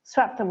roads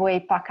swept away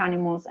pack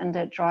animals and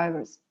their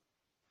drivers.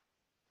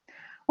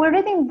 When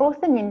reading both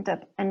the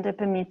Nintep and the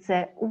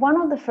Pemice, one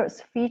of the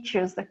first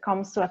features that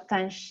comes to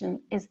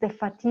attention is the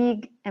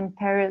fatigue and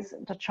perils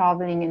that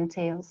traveling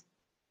entails.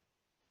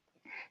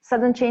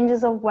 Sudden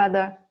changes of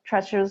weather,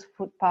 treacherous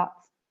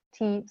footpaths,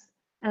 thieves,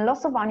 and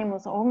loss of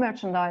animals or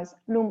merchandise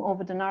loom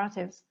over the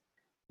narratives,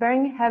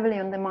 bearing heavily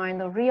on the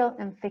mind of real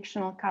and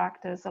fictional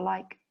characters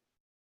alike.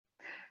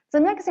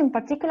 Zamiax in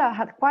particular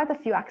had quite a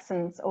few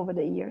accidents over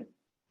the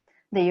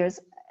years.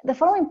 The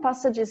following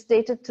passage is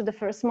dated to the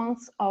first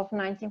months of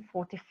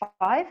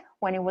 1945,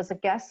 when he was a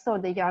guest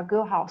of the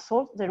Yargo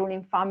household, the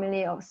ruling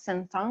family of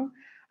Sentang,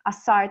 a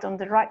site on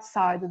the right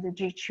side of the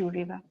Jichu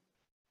River.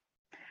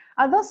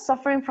 Although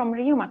suffering from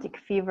rheumatic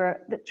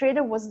fever, the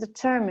trader was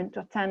determined to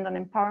attend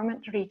an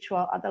empowerment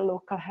ritual at a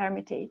local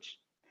hermitage.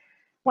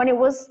 When it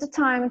was the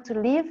time to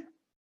leave,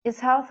 his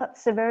health had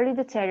severely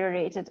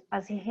deteriorated,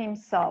 as he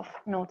himself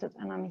noted,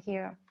 and I'm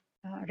here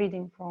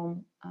reading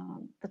from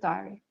the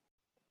diary.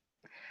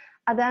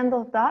 At the end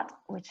of that,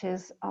 which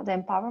is the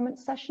empowerment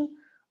session,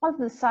 all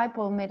the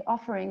disciples made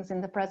offerings in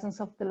the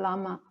presence of the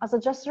Lama as a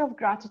gesture of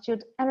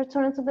gratitude and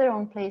returned to their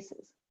own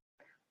places.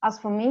 As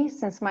for me,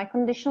 since my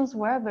conditions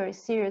were very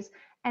serious,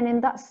 and in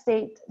that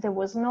state there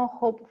was no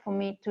hope for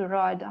me to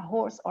ride a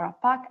horse or a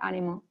pack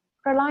animal,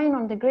 relying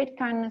on the great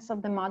kindness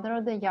of the mother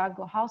of the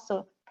Yargo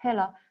household,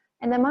 Pela,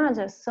 and the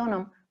manager,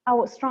 Sonam, I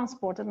was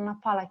transported on a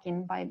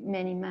palanquin by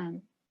many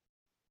men.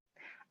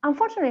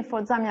 Unfortunately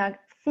for Zamiag,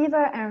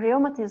 fever and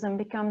rheumatism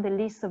became the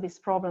least of his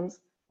problems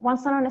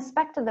once an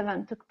unexpected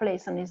event took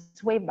place on his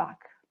way back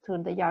to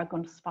the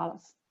Yargon's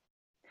palace.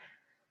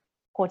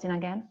 Quoting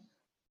again,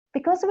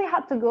 "Because we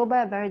had to go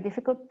by a very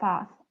difficult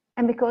path,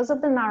 and because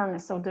of the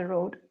narrowness of the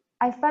road,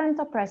 I fell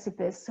into a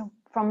precipice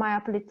from my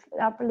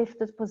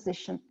uplifted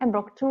position and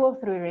broke 2 or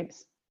 3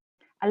 ribs.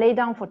 I lay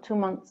down for 2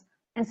 months,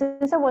 and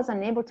since I was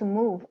unable to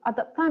move, at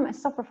that time I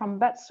suffered from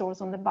bed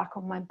sores on the back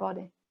of my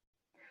body.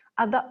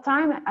 At that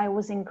time, I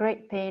was in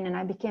great pain and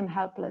I became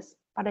helpless,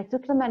 but I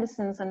took the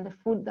medicines and the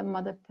food that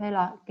Mother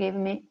Pela gave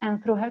me,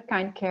 and through her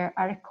kind care,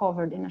 I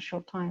recovered in a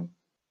short time."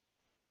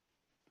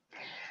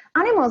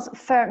 Animals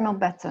fared no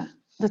better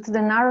due to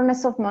the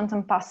narrowness of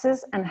mountain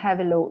passes and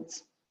heavy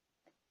loads.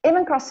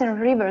 Even crossing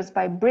rivers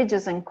by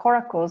bridges and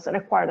coracles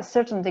required a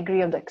certain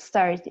degree of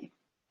dexterity.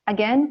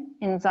 Again,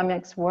 in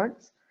Zamiak's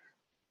words,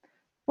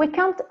 "We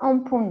camped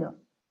on Pundo,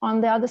 on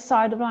the other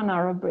side of a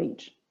narrow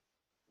bridge.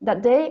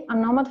 That day, a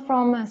nomad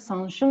from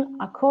Sanshun,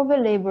 a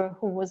Corvée laborer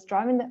who was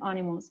driving the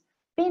animals,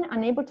 being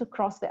unable to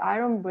cross the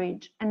iron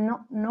bridge and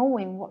not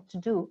knowing what to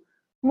do,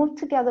 moved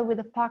together with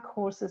the pack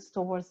horses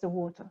towards the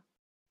water.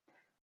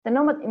 The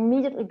nomad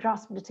immediately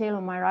grasped the tail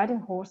of my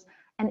riding horse,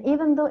 and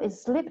even though it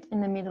slipped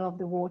in the middle of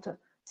the water,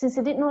 since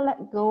he did not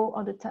let go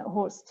of the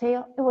horse's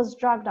tail, it was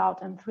dragged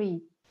out and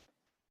freed.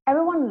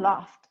 Everyone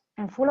laughed,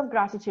 and full of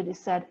gratitude, he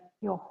said,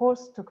 'Your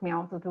horse took me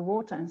out of the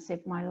water and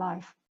saved my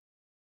life.'"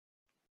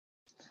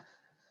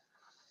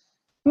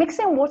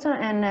 Mixing water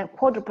and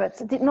quadrupeds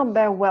did not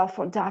bear well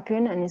for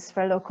Dapun and his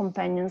fellow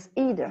companions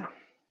either.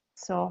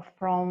 So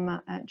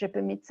from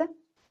Jepemitze,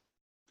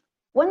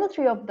 when the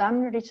 3 of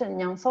them reached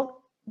Nyansok,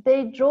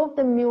 they drove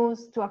the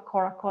mules to a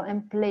coracle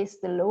and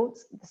placed the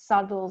loads, the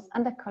saddles,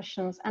 and the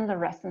cushions and the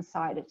rest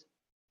inside it.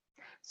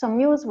 Some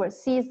mules were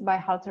seized by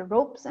halter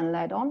ropes and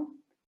led on.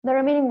 The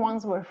remaining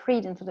ones were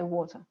freed into the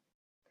water.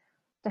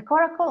 The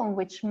coracle on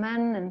which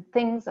men and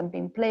things had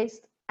been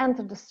placed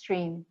entered the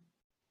stream.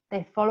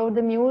 They followed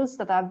the mules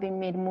that had been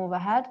made move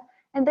ahead,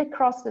 and they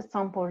crossed the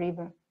Tsampo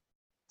River.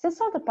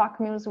 Since all the pack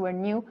mules were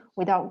new,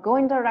 without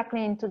going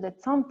directly into the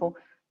Tsampo,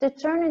 they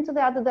turned into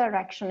the other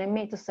direction and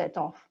made to set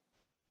off.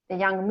 The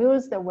young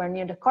mules that were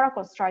near the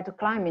coracles tried to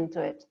climb into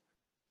it.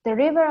 The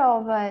river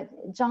of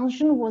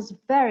Jiangxun was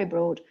very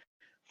broad,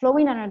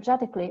 flowing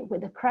energetically with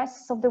the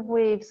crests of the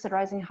waves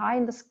rising high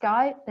in the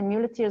sky. The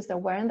muleteers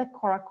that were in the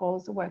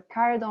coracles were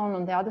carried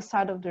on the other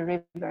side of the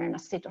river in a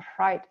state of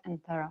fright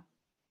and terror.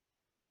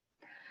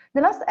 The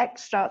last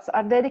extracts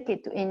are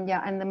dedicated to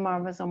India and the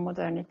marvels of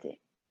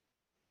modernity.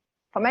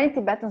 For many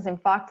Tibetans, in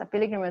fact, a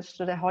pilgrimage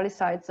to the holy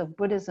sites of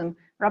Buddhism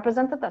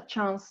represented a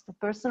chance to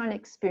personally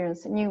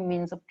experience new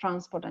means of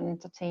transport and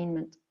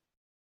entertainment.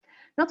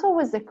 Not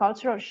always the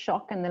cultural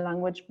shock and the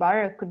language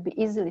barrier could be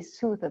easily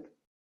soothed.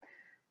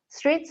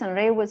 Streets and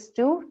railways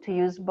too, to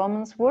use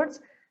Bowman's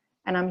words,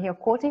 and I'm here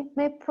quoting,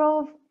 may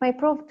prove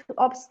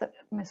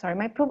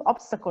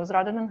obstacles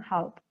rather than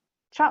help,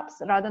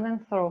 traps rather than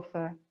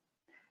thoroughfare.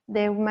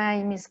 They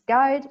may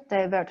misguide,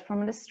 divert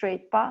from the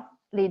straight path,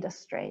 lead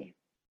astray.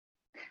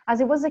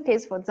 As it was the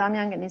case for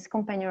Zamiang and his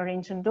companion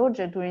Rinchen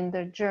Dorje during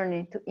their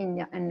journey to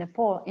India and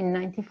Nepal in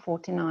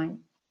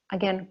 1949.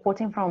 Again,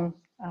 quoting from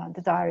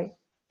the diary.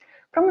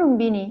 From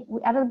Lumbini,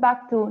 we headed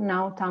back to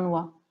Nao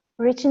Tanwa,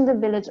 reaching the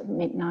village at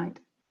midnight.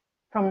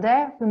 From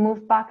there, we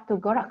moved back to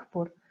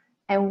Gorakhpur,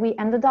 and we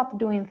ended up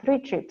doing 3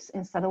 trips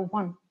instead of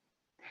 1.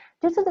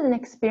 Due to the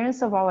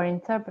inexperience of our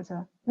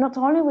interpreter, not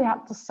only we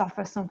had to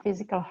suffer some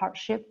physical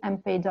hardship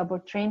and pay double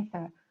train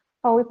fare,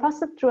 but we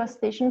passed through a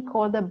station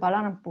called the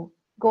Balarampur,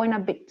 going a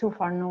bit too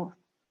far north.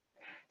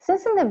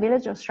 Since in the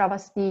village of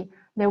Shravasti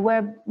there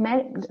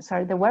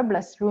were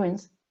blessed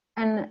ruins,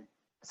 and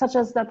such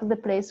as that of the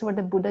place where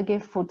the Buddha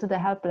gave food to the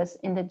helpless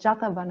in the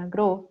Jatavana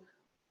grove,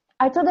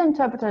 I told the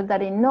interpreter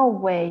that in no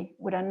way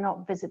would I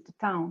not visit the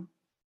town.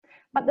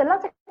 But the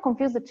latter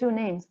confused the two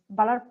names,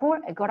 Ballarpur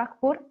and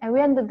Gorakhpur, and we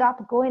ended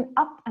up going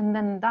up and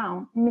then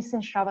down,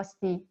 missing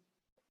Shravasti.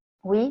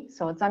 We,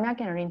 so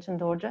Zamyak and Rinchen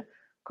Dorje,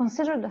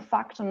 considered the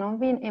fact of not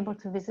being able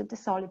to visit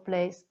this holy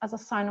place as a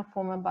sign of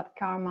former bad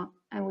karma,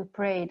 and we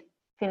prayed,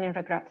 feeling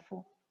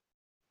regretful.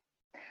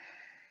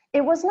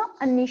 It was not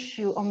an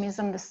issue of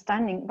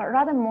misunderstanding, but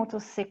rather mortal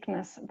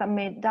sickness that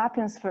made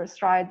Dapian's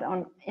first ride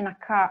in a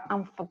car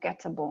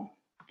unforgettable.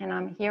 And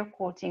I'm here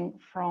quoting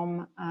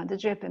from the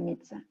Drepa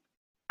Mitse.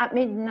 At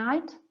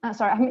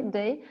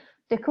midday,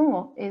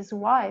 Tekungo, his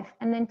wife,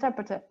 and the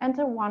interpreter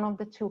entered one of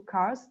the two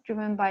cars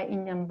driven by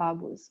Indian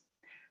babus,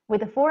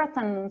 with the 4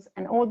 attendants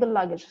and all the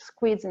luggage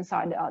squeezed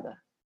inside the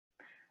other.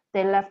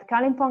 They left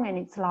Kalimpong and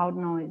its loud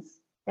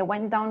noise. They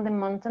went down the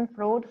mountain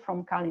road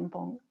from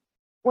Kalimpong.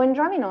 When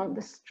driving on,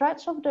 the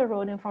stretch of the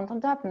road in front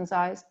of Dapian's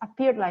eyes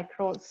appeared like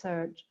road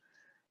surge.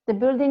 The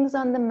buildings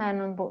and the men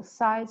on both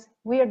sides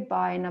whirled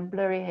by in a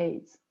blurry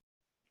haze.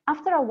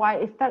 After a while,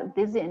 it felt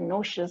dizzy and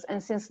nauseous,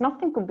 and since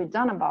nothing could be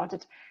done about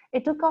it, he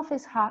took off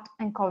his hat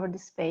and covered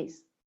his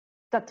face.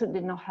 That too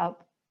did not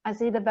help, as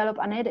he developed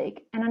an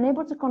headache, and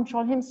unable to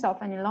control himself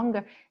any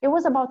longer, he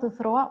was about to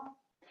throw up.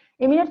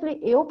 Immediately,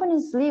 he opened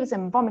his sleeves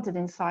and vomited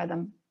inside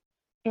them.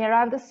 He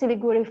arrived at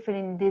Siliguri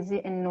feeling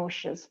dizzy and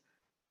nauseous.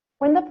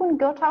 When Dapun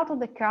got out of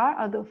the car,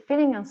 although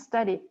feeling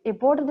unsteady, he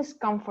bore the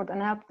discomfort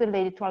and helped the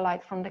lady to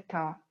alight from the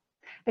car.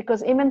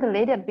 Because even the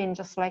lady had been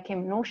just like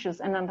him,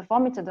 nauseous and had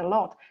vomited a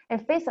lot, her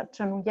face had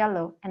turned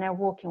yellow and her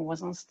walking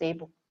was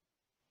unstable.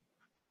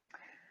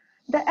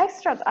 The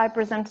extracts I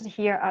presented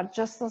here are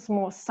just a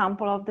small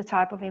sample of the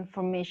type of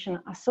information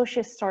a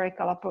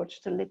socio-historical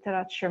approach to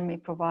literature may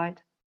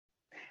provide.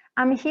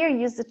 I'm here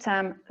use the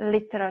term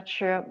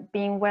literature,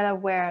 being well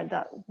aware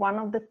that one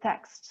of the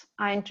texts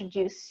I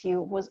introduced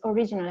you was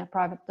originally a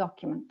private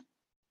document.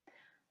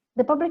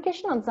 The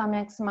publication of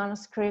Zamyak's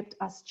manuscript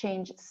has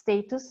changed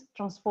status,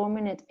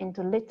 transforming it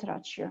into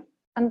literature,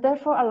 and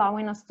therefore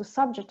allowing us to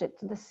subject it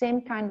to the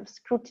same kind of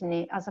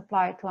scrutiny as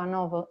applied to a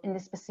novel, in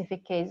this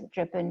specific case,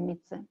 Drepa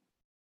Mitse.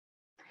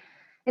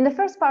 In the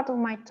first part of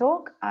my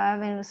talk, I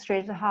have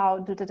illustrated how,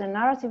 due to the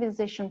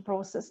narrativization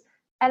process,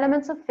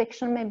 elements of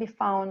fiction may be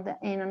found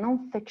in a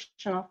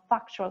non-fictional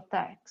factual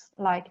text,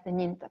 like the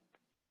Nyintep.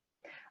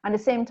 At the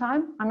same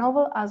time, a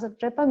novel as a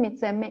Drepa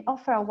Mitse may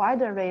offer a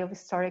wide array of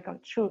historical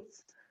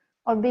truths,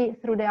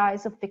 albeit through the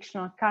eyes of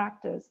fictional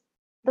characters,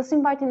 thus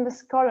inviting the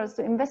scholars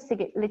to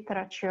investigate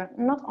literature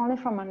not only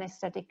from an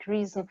aesthetic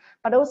reason,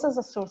 but also as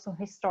a source of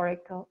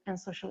historical and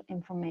social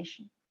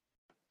information.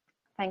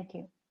 Thank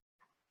you.